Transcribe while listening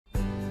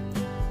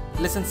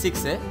Lesson 6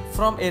 A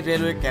from a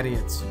railway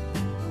carriage,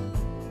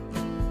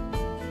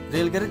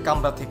 রেলগাড়ির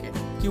কামরা থেকে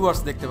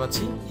keywords দেখতে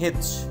পাচ্ছি।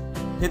 হেজ,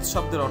 হেজ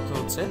শব্দের অর্থ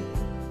হচ্ছে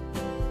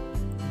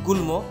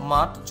গুল্ম,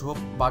 মাঠ, ঝোপ,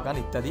 বাগান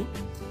ইত্যাদি।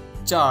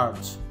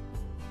 চার্জ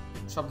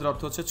শব্দের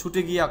অর্থ হচ্ছে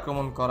ছুটে গিয়ে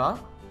আক্রমণ করা।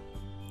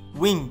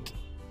 উইঙ্ক,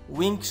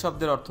 উইঙ্ক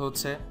শব্দের অর্থ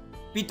হচ্ছে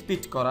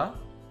পিটপিট করা।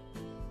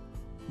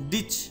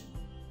 ডিচ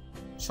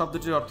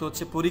শব্দটির অর্থ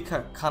হচ্ছে পরীক্ষা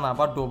খানা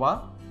বা ডোবা।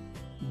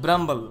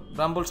 ব্রাম্বল,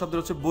 ব্রাম্বল শব্দের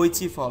হচ্ছে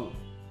বৈচি ফল,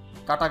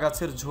 কাটা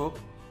গাছের ঝোপ।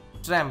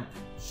 ট্র্যাম্প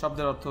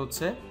শব্দের অর্থ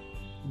হচ্ছে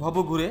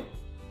ভবঘুরে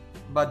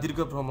বা দীর্ঘ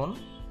ভ্রমণ।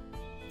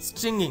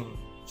 স্ট্রিঙ্গিং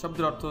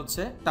শব্দের অর্থ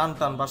হচ্ছে টান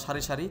টান বা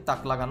সারি সারি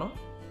তাক লাগানো।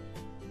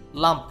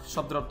 লাম্প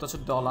শব্দের অর্থ হচ্ছে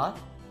ডলা,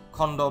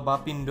 খণ্ড বা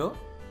পিণ্ড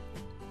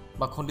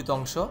বা খণ্ডিত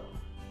অংশ।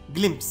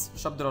 গ্লিম্পস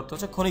শব্দের অর্থ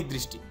হচ্ছে ক্ষণিক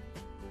দৃষ্টি।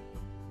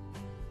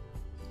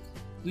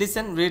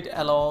 Listen, read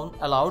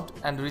aloud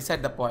and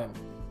recite the poem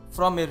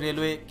from a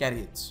railway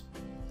carriage.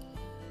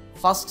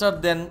 Faster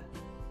than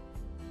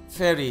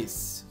ferries,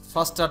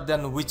 faster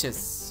than witches,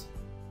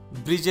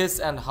 bridges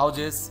and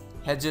houses,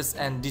 hedges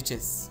and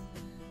ditches,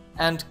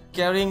 and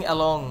carrying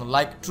along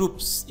like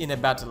troops in a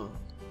battle,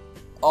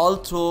 all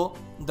through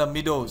the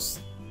meadows,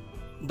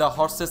 the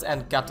horses and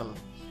cattle,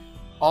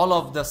 all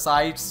of the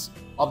sides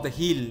of the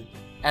hill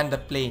and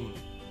the plain,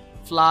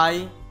 fly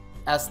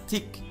as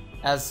thick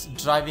as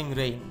driving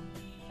rain,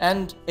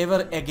 and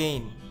ever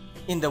again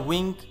in the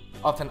wink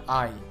of an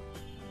eye,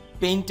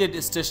 painted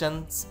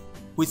stations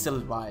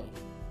whistle by.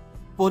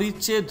 পরীর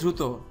চেয়ে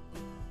দ্রুত,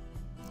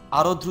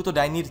 আরও দ্রুত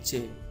ডাইনির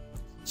চেয়ে,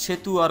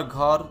 সেতু আর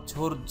ঘর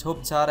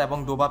ঝোপঝাড় এবং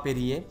ডোবা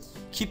পেরিয়ে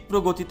ক্ষিপ্র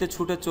গতিতে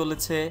ছুটে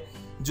চলেছে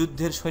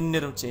যুদ্ধের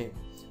সৈন্যের চেয়ে,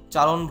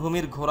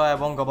 চারণভূমির ঘোড়া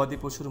এবং গবাদি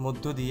পশুর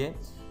মধ্য দিয়ে,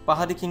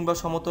 পাহাড়ি কিংবা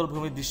সমতল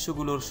ভূমির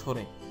দৃশ্যগুলোর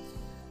সরে,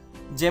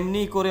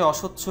 যেমনি করে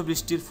অস্বচ্ছ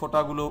বৃষ্টির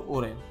ফোঁটাগুলো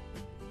ওড়ে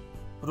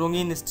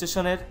রঙিন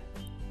স্টেশনের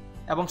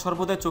এবং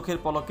সর্বদাই চোখের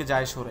পলকে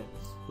যায় সরে।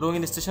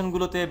 রঙিন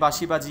স্টেশনগুলোতে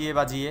বাঁশি বাজিয়ে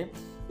বাজিয়ে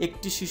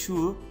একটি শিশু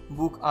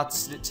বুক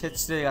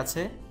ছেঁচড়ে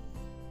গেছে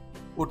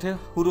ওঠে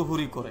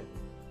হুড়োহুড়ি করে।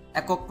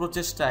 একক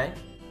প্রচেষ্টায়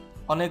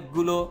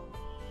অনেকগুলো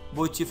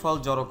বৈচি ফল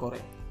জড়ো করে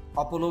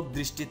অপলক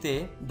দৃষ্টিতে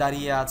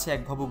দাঁড়িয়ে আছে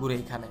এক ভবঘুরে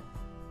এখানে,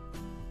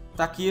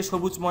 তাকিয়ে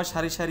সবুজময়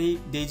সারি সারি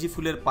ডেইজি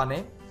ফুলের পানে।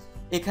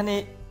 এখানে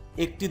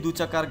একটি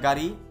দুচাকার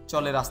গাড়ি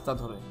চলে রাস্তা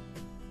ধরে,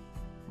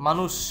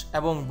 মানুষ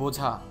এবং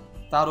বোঝা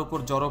তার উপর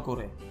জড়ো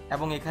করে,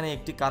 এবং এখানে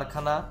একটি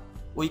কারখানা,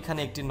 ওইখানে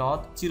একটি নদ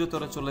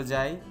চিরতরে চলে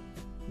যায়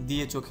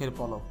দিয়ে চোখের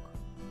পলক।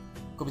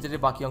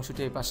 কবিতাটির বাকি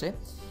অংশটি এই পাশে।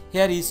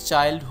 Here is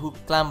child who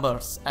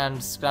clambers and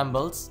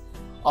scrambles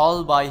all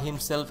by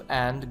himself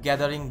and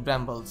gathering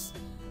brambles.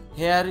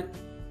 Here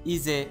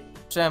is a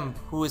tramp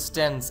who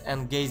stands and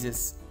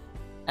gazes,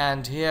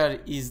 and here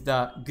is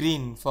the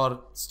green for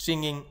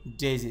stringing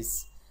daisies.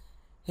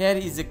 Here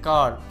is a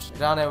cart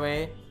run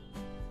away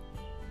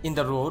in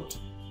the road,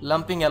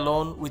 lumping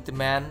alone with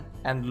man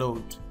and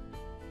load.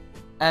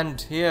 And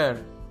here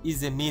is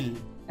a mill,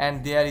 and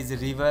there is a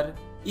river,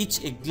 each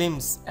a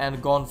glimpse and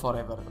gone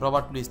forever.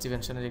 Robert Luis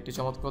স্টিভেনসনের একটি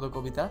চমৎকার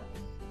কবিতা।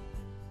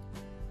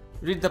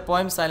 Read the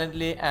poem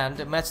silently and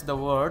match the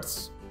words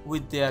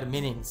with their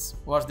meanings.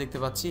 ওয়ার্ডস দেখতে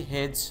পাচ্ছি।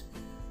 Hedge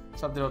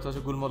শব্দের অর্থ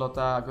হচ্ছে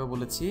গুল্মলতা, আগেও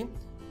বলেছি।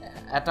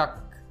 Attack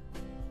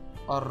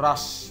or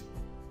রাশ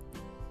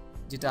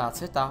যেটা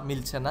আছে তা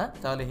মিলছে না,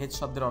 তাহলে হেজ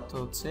শব্দের অর্থ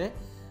হচ্ছে,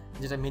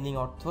 যেটা মিনিং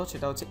অর্থ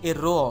সেটা হচ্ছে a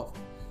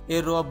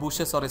row of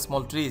bushes or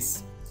small trees.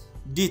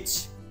 Ditch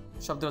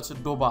শব্দের হচ্ছে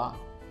ডোবা।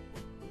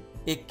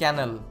 এ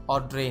ক্যানেল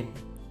অর ড্রেন।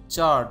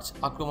 চার্জ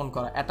আক্রমণ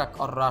করা, অ্যাটাক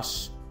অর রাশ।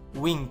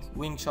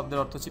 উইঙ্ক শব্দের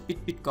অর্থ হচ্ছে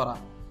পিটপিট করা,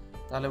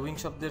 তাহলে উইঙ্ক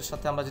শব্দের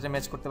সাথে আমরা যেটা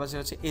ম্যাচ করতে পারছি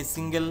হচ্ছে a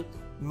single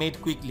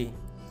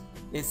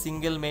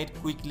made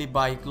quickly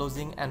by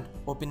closing and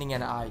opening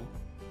an I.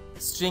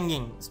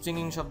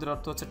 স্ট্রিঙ্গিং শব্দের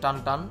অর্থ হচ্ছে টান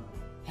টান।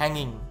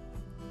 হ্যাঙ্গিং।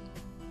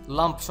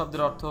 লাম্প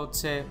শব্দের অর্থ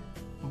হচ্ছে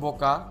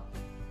বোকা,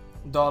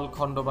 দল,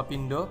 খণ্ড বা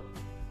পিণ্ড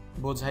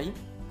বোঝাই।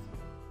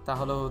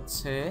 তাহলে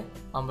হচ্ছে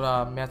আমরা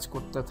ম্যাচ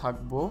করতে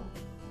থাকবো।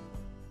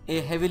 এ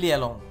heavily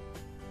along,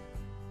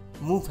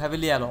 move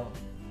heavily along.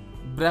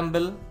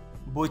 ব্র্যাম্বেল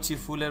বৈচি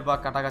ফুলের বা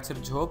কাটা গাছের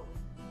ঝোপ।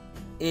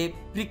 এ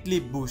প্রিকলি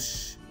বুশ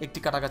একটি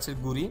কাটা গাছের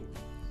গুড়ি।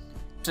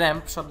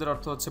 ট্র্যাম্প শব্দের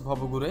অর্থ হচ্ছে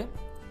ভবঘুরে।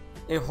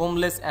 এ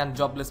homeless and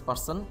jobless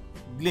person.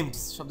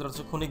 Glimpse শব্দের অর্থ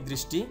ক্ষণিক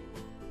দৃষ্টি।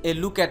 এ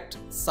look at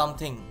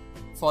something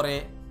for a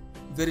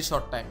very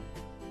short time.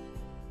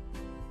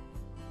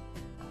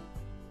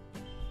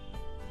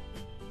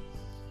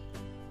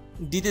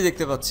 ডিতে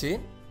দেখতে পাচ্ছি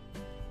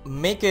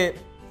মেক এ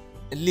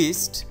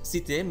লিস্ট,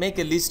 সিতে make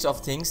a list of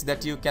things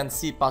that you can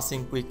see passing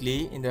quickly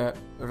in the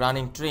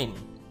running train.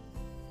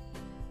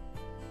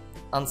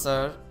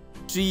 Answer,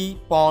 tree,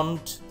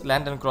 pond,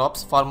 land and crops,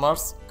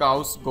 farmers,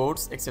 cows,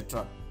 goat's,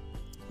 etcetera.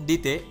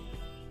 ডিতে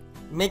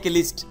make a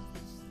list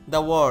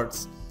the words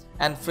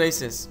and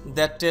phrases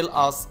that tell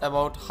us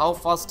about how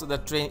fast the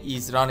train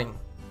is running.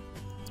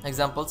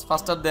 Examples: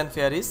 faster than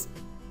ferries,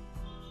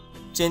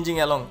 changing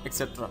along, etc.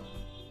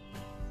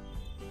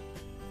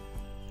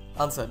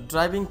 Answer: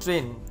 driving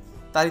train,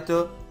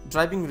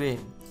 driving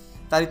rain,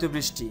 তারিত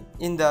বৃষ্টি,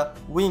 in the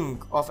wink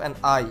of an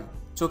eye,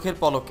 চোখের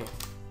পলকে,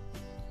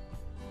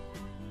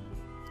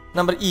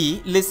 Number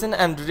E, listen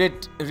and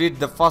read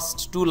the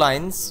first two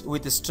lines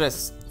with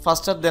stress.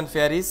 Faster than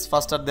fairies,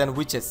 faster than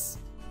witches.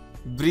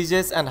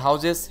 Bridges and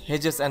houses,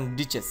 hedges and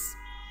ditches.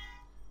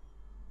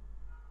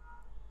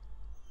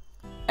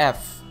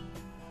 F,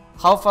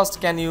 how fast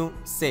can you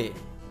say?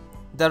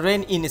 The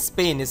rain in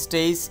Spain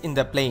stays in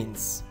the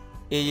plains.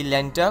 এই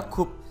লাইনটা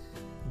খুব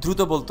দ্রুত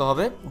বলতে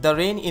হবে। The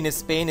rain in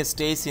Spain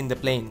stays in the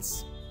plains.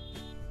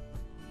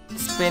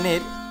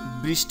 স্পেনের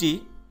বৃষ্টি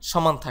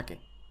সমান থাকে।